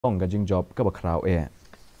องกับจิงจอบกับคราว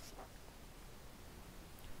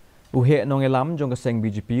อุเหนองเอลัมจงกเซง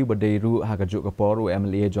BJP บดีรูหากจุกปอรู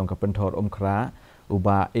MLA จงกับเป็นทอร์อมคราอุบ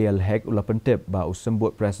าเอลเฮกอุลเป็นเต็บบาอุสมบู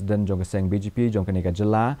รณ์ President จงกเซง BJP จงกันในกัจจ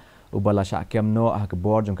ลาอุบาลาชาเกมโนหากบ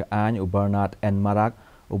อร์จงกับอันอุบาร์นาดแอนมารัก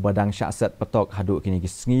อุบาดังชาเซตปตอกหาดุกินิกิ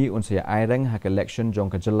สงีอุนเสียไอเร่งหาก Ilekshon จง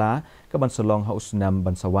กับจลากับบันสลองฮาอุสนำ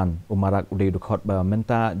บันสวรรค์อุมารักอุเดดุขอดบาเมน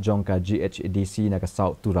ตาจงกับ GHADC นักเซา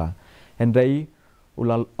ตุระเฮนรี่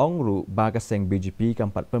ulal ongru baga seng BJP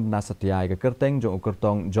kampat pemna setiai ke kerteng jong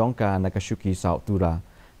kertong jongka nakashuki South Tura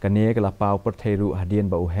kane kala pau pertheru hadian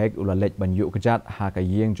ba uheg ulalej banyu kejat ha ka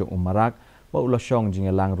yeng jong Marak ba ulashong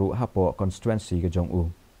jingelang ru hapo constituency ke jong u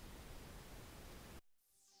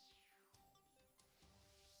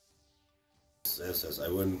As I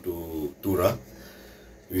went to Tura,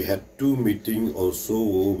 we had two meetings also.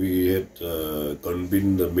 We had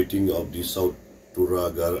convened the meeting of the South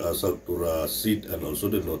Tura seat and also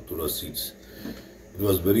the North Tura seats. It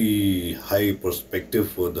was very high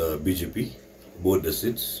perspective for the BJP, both the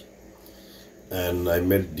seats. And I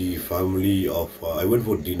met the family of, I went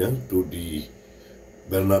for dinner to the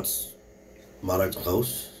Bernard's Marak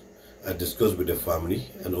house. I discussed with the family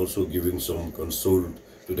and also giving some console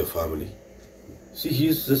to the family. See, he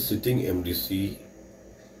is just sitting MDC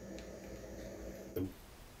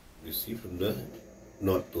from the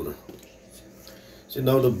North Tura. See,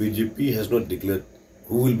 now the BJP has not declared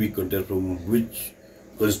who will be contesting from which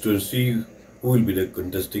constituency, who will be the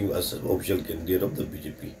contesting as an official candidate of the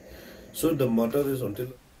BJP. So the matter is until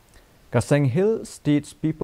Kaseng Hill States people